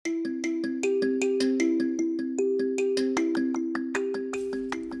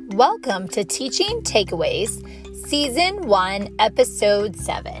Welcome to Teaching Takeaways, Season 1, Episode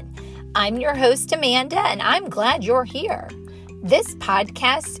 7. I'm your host, Amanda, and I'm glad you're here. This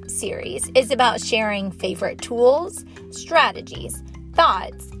podcast series is about sharing favorite tools, strategies,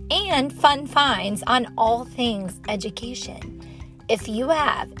 thoughts, and fun finds on all things education. If you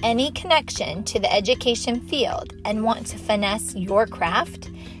have any connection to the education field and want to finesse your craft,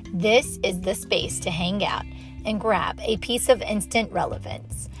 this is the space to hang out and grab a piece of instant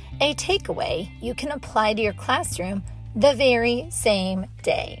relevance, a takeaway you can apply to your classroom the very same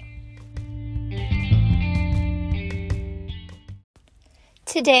day.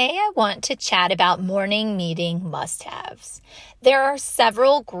 Today, I want to chat about morning meeting must-haves. There are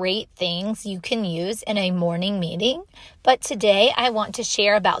several great things you can use in a morning meeting, but today I want to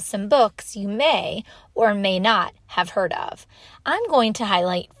share about some books you may or may not have heard of. I'm going to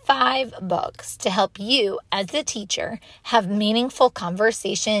highlight 5 books to help you as a teacher have meaningful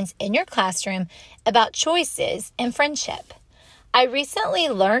conversations in your classroom about choices and friendship. I recently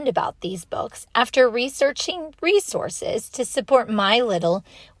learned about these books after researching resources to support my little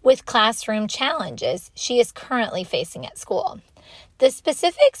with classroom challenges she is currently facing at school. The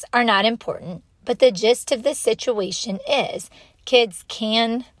specifics are not important, but the gist of the situation is kids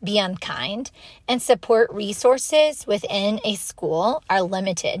can be unkind and support resources within a school are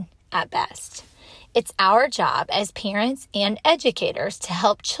limited at best. It's our job as parents and educators to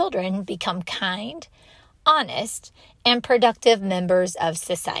help children become kind, honest, and productive members of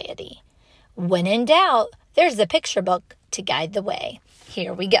society. When in doubt, there's a picture book to guide the way.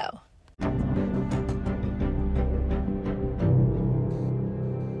 Here we go.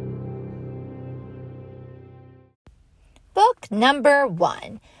 Book number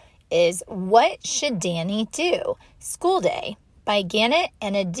 1 is What Should Danny Do? School Day by Gannett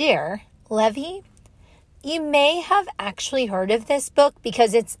and Adair Levy. You may have actually heard of this book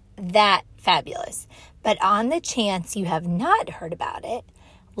because it's that fabulous. But on the chance you have not heard about it,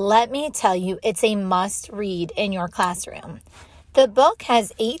 let me tell you it's a must-read in your classroom. The book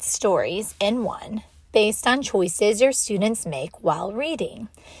has 8 stories in one based on choices your students make while reading.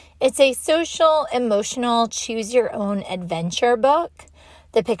 It's a social, emotional, choose-your-own-adventure book.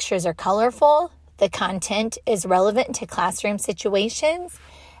 The pictures are colorful. The content is relevant to classroom situations.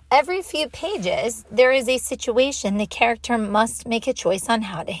 Every few pages, there is a situation the character must make a choice on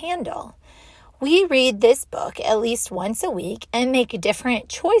how to handle. We read this book at least once a week and make different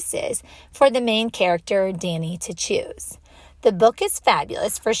choices for the main character, Danny, to choose. The book is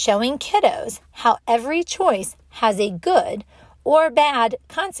fabulous for showing kiddos how every choice has a good or bad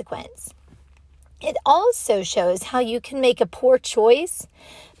consequence. It also shows how you can make a poor choice,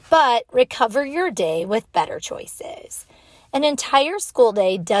 but recover your day with better choices. An entire school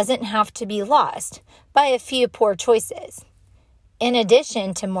day doesn't have to be lost by a few poor choices. In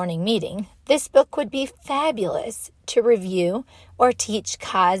addition to morning meeting, this book would be fabulous to review or teach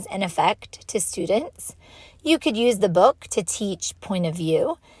cause and effect to students. You could use the book to teach point of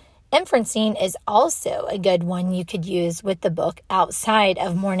view. Inferencing is also a good one you could use with the book outside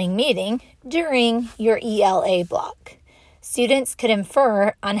of morning meeting during your ELA block. Students could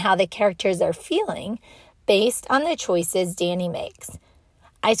infer on how the characters are feeling based on the choices Danny makes.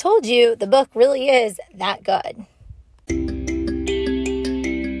 I told you the book really is that good.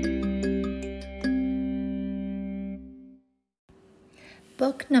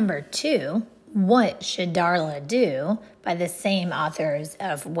 Book number 2, What Should Darla Do? By the same authors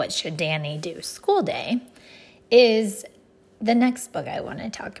of What Should Danny Do? School Day, is the next book I want to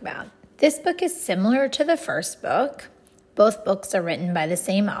talk about. This book is similar to the first book. Both books are written by the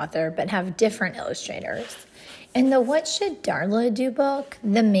same author but have different illustrators. In the What Should Darla Do book,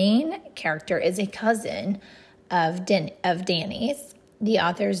 the main character is a cousin of Danny's. The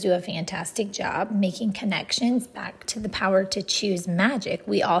authors do a fantastic job making connections back to the power to choose magic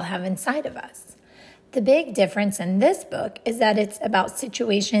we all have inside of us. The big difference in this book is that it's about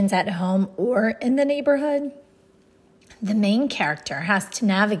situations at home or in the neighborhood. The main character has to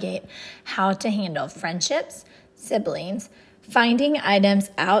navigate how to handle friendships, siblings, finding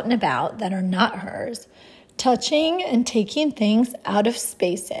items out and about that are not hers, touching and taking things out of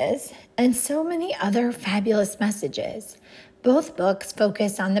spaces, and so many other fabulous messages. Both books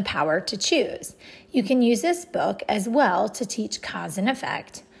focus on the power to choose. You can use this book as well to teach cause and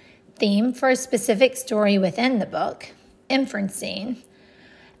effect, theme for a specific story within the book, inferencing,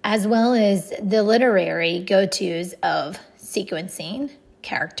 as well as the literary go-tos of sequencing,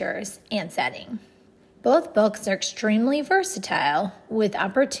 characters, and setting. Both books are extremely versatile with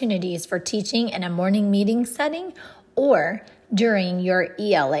opportunities for teaching in a morning meeting setting or during your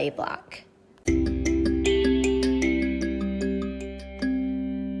ELA block.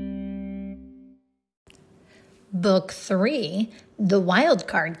 Book 3, The Wild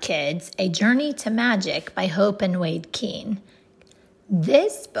Card Kids, A Journey to Magic by Hope and Wade Keene.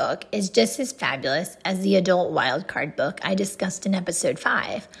 This book is just as fabulous as the adult wild card book I discussed in episode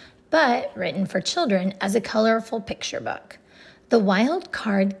 5, but written for children as a colorful picture book. The Wild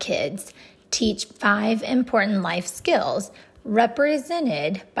Card Kids teach 5 important life skills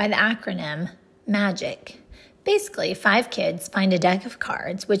represented by the acronym MAGIC. Basically, 5 kids find a deck of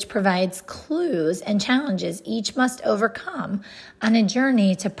cards which provides clues and challenges each must overcome on a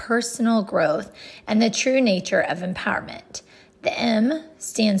journey to personal growth and the true nature of empowerment. The M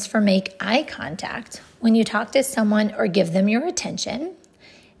stands for make eye contact when you talk to someone or give them your attention.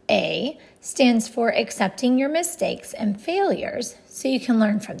 A stands for accepting your mistakes and failures so you can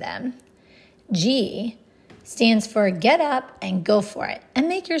learn from them. G stands for get up and go for it and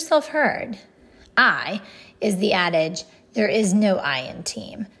make yourself heard. I is the adage, there is no I in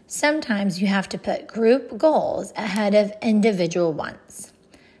team. Sometimes you have to put group goals ahead of individual ones.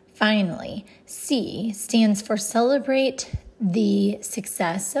 Finally, C stands for celebrate the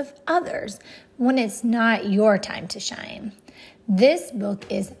success of others when it's not your time to shine. This book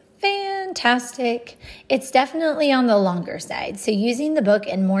is fantastic. It's definitely on the longer side, so using the book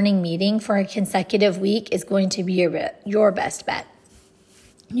in morning meeting for a consecutive week is going to be your best bet.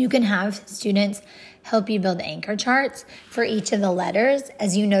 You can have students help you build anchor charts for each of the letters.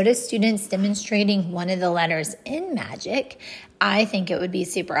 As you notice students demonstrating one of the letters in MAGIC, I think it would be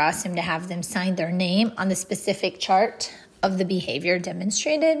super awesome to have them sign their name on the specific chart of the behavior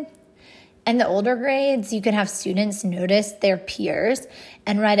demonstrated. In the older grades, you could have students notice their peers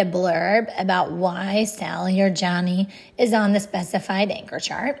and write a blurb about why Sally or Johnny is on the specified anchor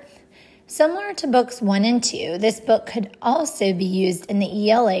chart. Similar to books 1 and 2, this book could also be used in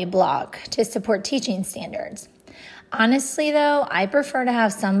the ELA block to support teaching standards. Honestly, though, I prefer to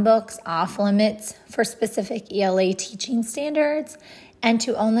have some books off limits for specific ELA teaching standards and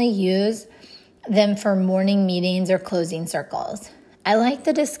to only use them for morning meetings or closing circles. I like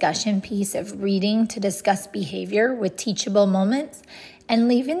the discussion piece of reading to discuss behavior with teachable moments and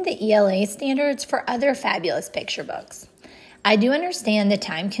leaving the ELA standards for other fabulous picture books. I do understand the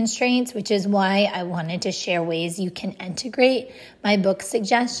time constraints, which is why I wanted to share ways you can integrate my book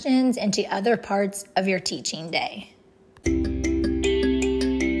suggestions into other parts of your teaching day.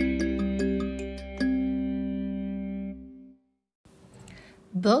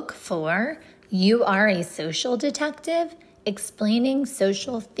 Book 4, You Are a Social Detective, Explaining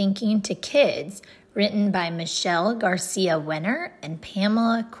Social Thinking to Kids, written by Michelle Garcia Winner and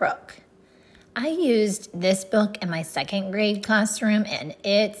Pamela Crook. I used this book in my 2nd grade classroom and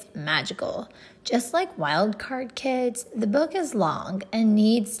it's magical. Just like Wild Card Kids, the book is long and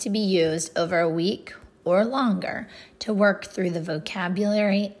needs to be used over a week or longer to work through the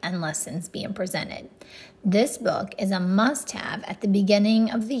vocabulary and lessons being presented. This book is a must-have at the beginning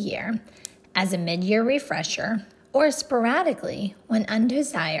of the year as a mid-year refresher or sporadically when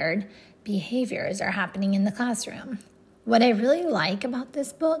undesired behaviors are happening in the classroom. What I really like about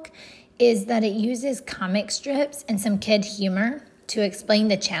this book is that it uses comic strips and some kid humor to explain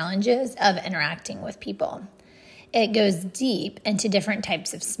the challenges of interacting with people. It goes deep into different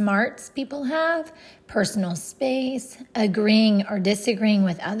types of smarts people have, personal space, agreeing or disagreeing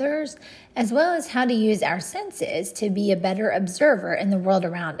with others, as well as how to use our senses to be a better observer in the world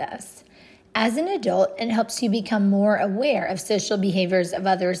around us. As an adult, it helps you become more aware of social behaviors of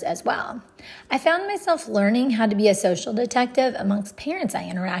others as well. I found myself learning how to be a social detective amongst parents I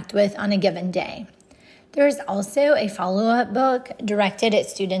interact with on a given day. There is also a follow-up book directed at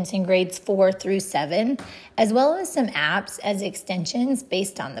students in grades 4 through 7, as well as some apps as extensions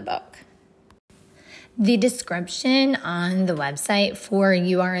based on the book. The description on the website for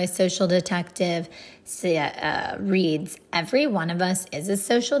You Are a Social Detective reads, every one of us is a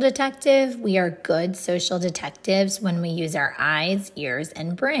social detective. We are good social detectives when we use our eyes, ears,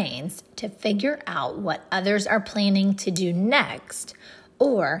 and brains to figure out what others are planning to do next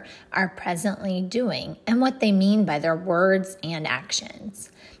or are presently doing and what they mean by their words and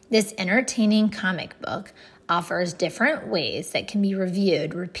actions. This entertaining comic book offers different ways that can be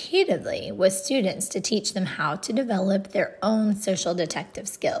reviewed repeatedly with students to teach them how to develop their own social detective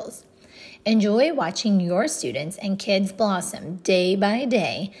skills. Enjoy watching your students and kids blossom day by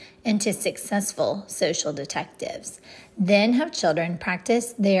day into successful social detectives. Then have children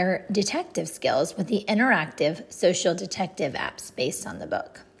practice their detective skills with the interactive social detective apps based on the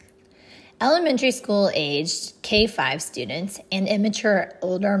book. Elementary school aged K-5 students and immature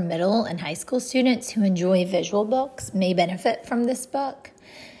older middle and high school students who enjoy visual books may benefit from this book.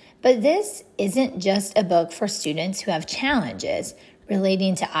 But this isn't just a book for students who have challenges.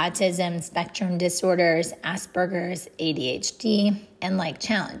 relating to autism, spectrum disorders, Asperger's, ADHD, and like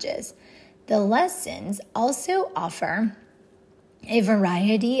challenges. The lessons also offer a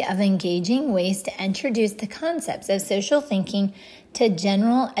variety of engaging ways to introduce the concepts of social thinking to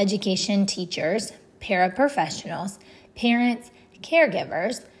general education teachers, paraprofessionals, parents,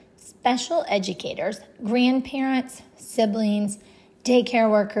 caregivers, special educators, grandparents, siblings, daycare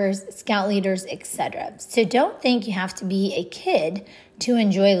workers, scout leaders, etc. So don't think you have to be a kid to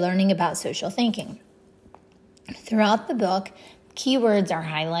enjoy learning about social thinking. Throughout the book, keywords are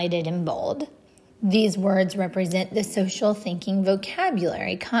highlighted in bold. These words represent the social thinking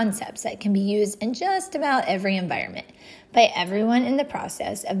vocabulary concepts that can be used in just about every environment by everyone in the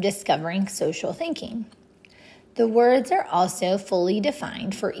process of discovering social thinking. The words are also fully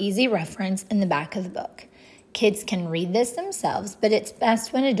defined for easy reference in the back of the book. Kids can read this themselves, but it's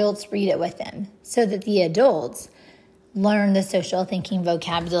best when adults read it with them so that the adults learn the social thinking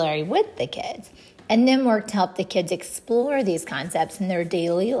vocabulary with the kids and then work to help the kids explore these concepts in their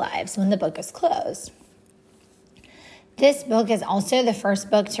daily lives when the book is closed. This book is also the first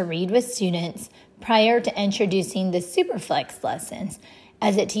book to read with students prior to introducing the Superflex lessons,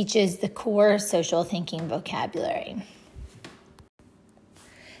 as it teaches the core social thinking vocabulary.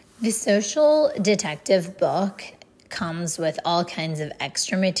 The Social Detective book comes with all kinds of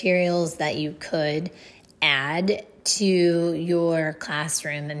extra materials that you could add to your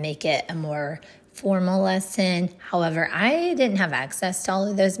classroom and make it a more formal lesson. However, I didn't have access to all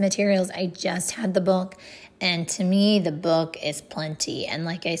of those materials. I just had the book, and to me, the book is plenty. And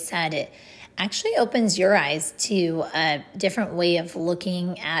like I said, it actually opens your eyes to a different way of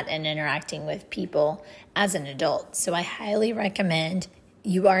looking at and interacting with people as an adult. So I highly recommend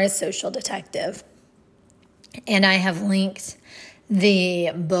You Are a Social Detective. And I have linked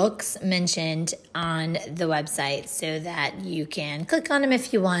the books mentioned on the website so that you can click on them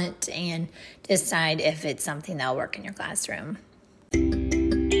if you want and decide if it's something that'll work in your classroom.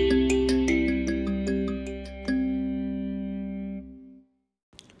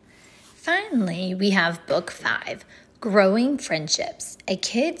 Finally, we have Book 5, Growing Friendships, A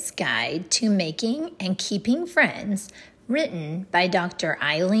Kid's Guide to Making and Keeping Friends, written by Dr.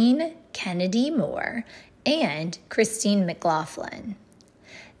 Eileen Kennedy Moore and Christine McLaughlin.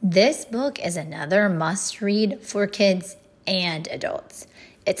 This book is another must-read for kids and adults.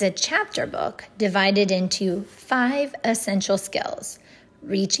 It's a chapter book divided into 5 essential skills: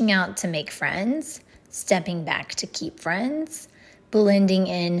 reaching out to make friends, stepping back to keep friends, blending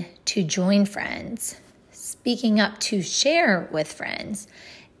in to join friends, speaking up to share with friends,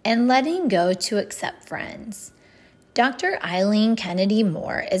 and letting go to accept friends. Dr. Eileen Kennedy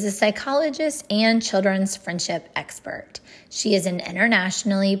Moore is a psychologist and children's friendship expert. She is an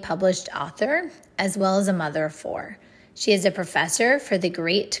internationally published author as well as a mother of 4. She is a professor for the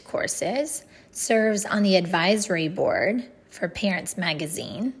GREAT courses, serves on the advisory board for Parents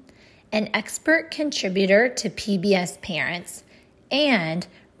Magazine, an expert contributor to PBS Parents, and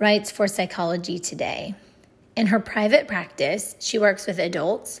writes for Psychology Today. In her private practice, she works with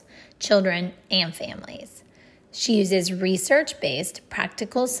adults, children, and families. She uses research-based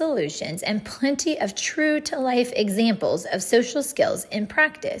practical solutions and plenty of true-to-life examples of social skills in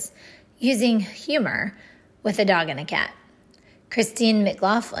practice using humor with a dog and a cat. Christine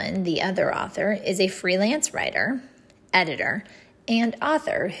McLaughlin, the other author, is a freelance writer, editor, and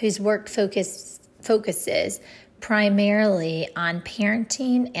author whose work focuses primarily on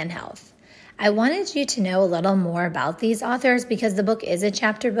parenting and health. I wanted you to know a little more about these authors because the book is a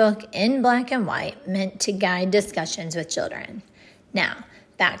chapter book in black and white meant to guide discussions with children. Now,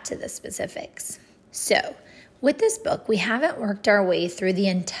 back to the specifics. So, with this book, we haven't worked our way through the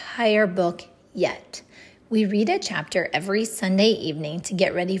entire book yet. We read a chapter every Sunday evening to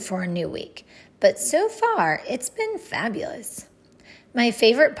get ready for a new week, but so far, it's been fabulous. My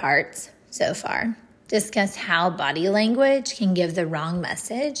favorite parts so far discuss how body language can give the wrong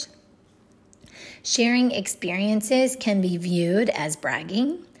message. Sharing experiences can be viewed as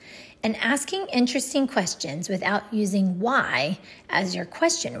bragging, and asking interesting questions without using why as your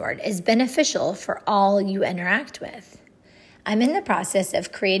question word is beneficial for all you interact with. I'm in the process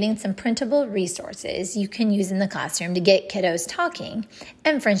of creating some printable resources you can use in the classroom to get kiddos talking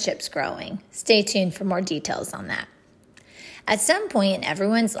and friendships growing. Stay tuned for more details on that. At some point in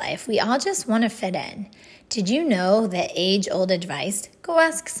everyone's life, we all just want to fit in. Did you know that age-old advice, go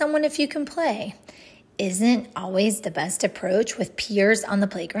ask someone if you can play, isn't always the best approach with peers on the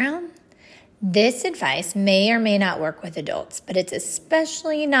playground? This advice may or may not work with adults, but it's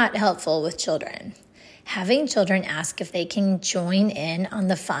especially not helpful with children. Having children ask if they can join in on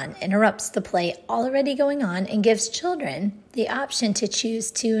the fun interrupts the play already going on and gives children the option to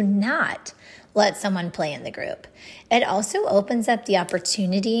choose to not let someone play in the group. It also opens up the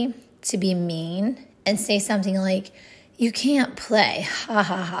opportunity to be mean and say something like, "You can't play, ha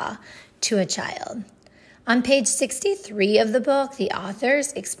ha ha," to a child. On page 63 of the book, the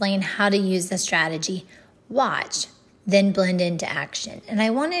authors explain how to use the strategy, watch, then blend into action. And I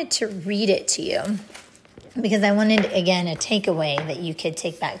wanted to read it to you because I wanted, again, a takeaway that you could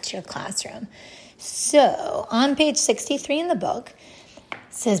take back to your classroom. So on page 63 in the book, it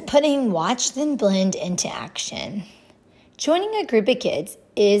says putting watch, then blend into action. Joining a group of kids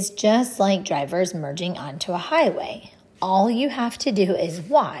is just like drivers merging onto a highway. All you have to do is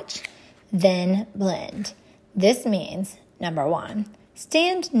watch, then blend. This means, number 1,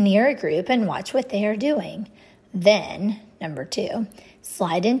 stand near a group and watch what they are doing. Then, number 2,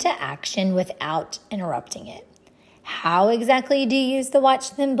 slide into action without interrupting it. How exactly do you use the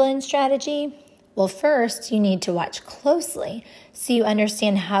watch then blend strategy? Well, first, you need to watch closely so you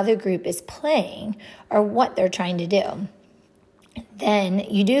understand how the group is playing or what they're trying to do. Then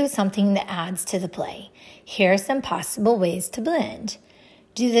you do something that adds to the play. Here are some possible ways to blend.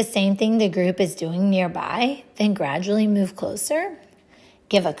 Do the same thing the group is doing nearby, then gradually move closer.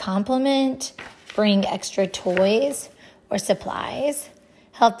 Give a compliment, bring extra toys or supplies,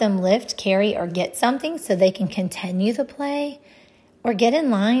 help them lift, carry, or get something so they can continue the play, or get in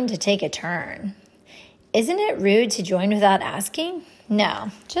line to take a turn. Isn't it rude to join without asking?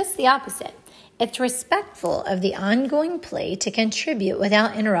 No, just the opposite. It's respectful of the ongoing play to contribute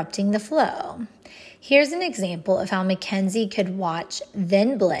without interrupting the flow. Here's an example of how Mackenzie could watch,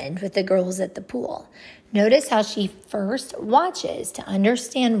 then blend with the girls at the pool. Notice how she first watches to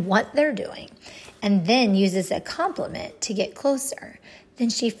understand what they're doing and then uses a compliment to get closer. Then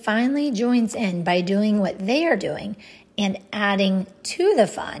she finally joins in by doing what they are doing and adding to the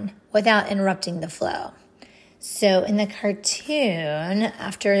fun without interrupting the flow. So in the cartoon,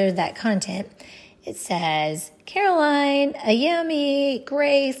 after that content, it says, Caroline, Ayemi,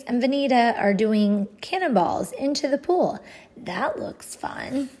 Grace, and Vanita are doing cannonballs into the pool. That looks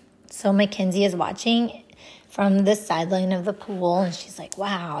fun. So Mackenzie is watching from the sideline of the pool, and she's like,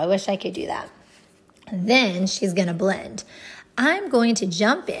 wow, I wish I could do that. Then she's going to blend. I'm going to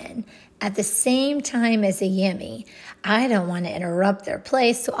jump in at the same time as Ayemi. I don't want to interrupt their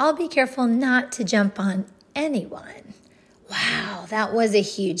play, so I'll be careful not to jump on anyone. Wow, that was a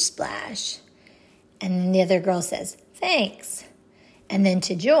huge splash. And then the other girl says, thanks. And then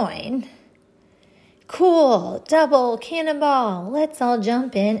to join, cool, double, cannonball. Let's all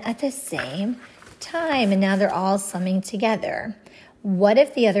jump in at the same time. And now they're all swimming together. What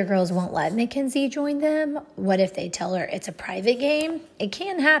if the other girls won't let Mackenzie join them? What if they tell her it's a private game? It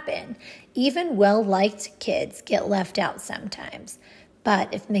can happen. Even well-liked kids get left out sometimes.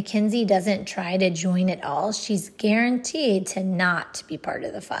 But if Mackenzie doesn't try to join at all, she's guaranteed to not be part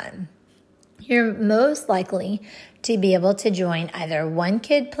of the fun. You're most likely to be able to join either one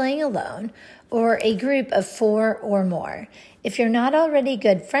kid playing alone or a group of 4 or more. If you're not already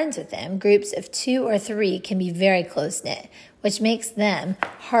good friends with them, groups of 2 or 3 can be very close-knit, which makes them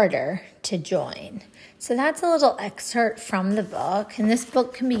harder to join. So that's a little excerpt from the book. And this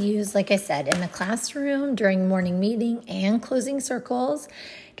book can be used, like I said, in the classroom, during morning meeting and closing circles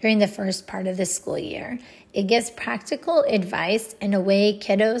during the first part of the school year. It gives practical advice in a way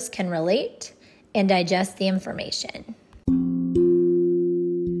kiddos can relate and digest the information.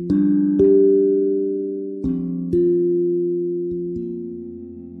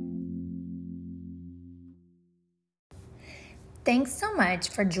 Thanks so much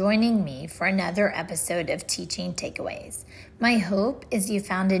for joining me for another episode of Teaching Takeaways. My hope is you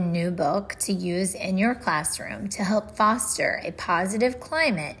found a new book to use in your classroom to help foster a positive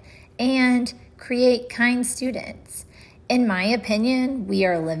climate and create kind students. In my opinion, we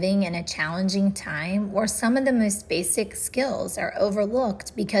are living in a challenging time where some of the most basic skills are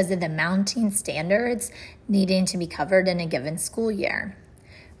overlooked because of the mounting standards needing to be covered in a given school year.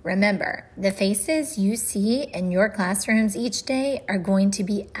 Remember, the faces you see in your classrooms each day are going to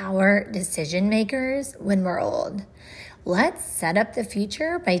be our decision makers when we're old. Let's set up the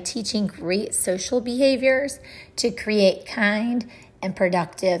future by teaching great social behaviors to create kind and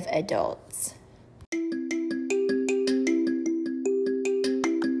productive adults.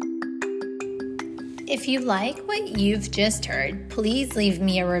 If you like what you've just heard, please leave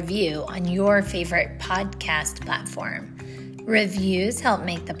me a review on your favorite podcast platform. Reviews help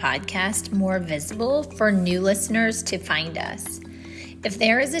make the podcast more visible for new listeners to find us. If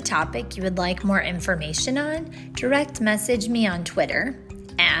there is a topic you would like more information on, direct message me on Twitter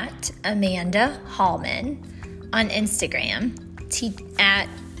at Amanda Hallman, on Instagram at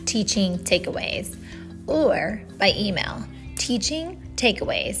Teaching Takeaways, or by email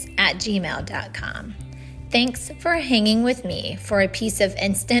teachingtakeaways@gmail.com. Thanks for hanging with me for a piece of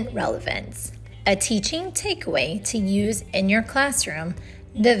instant relevance, a teaching takeaway to use in your classroom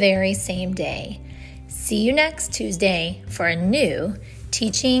the very same day. See you next Tuesday for a new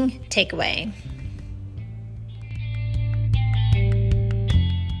teaching takeaway.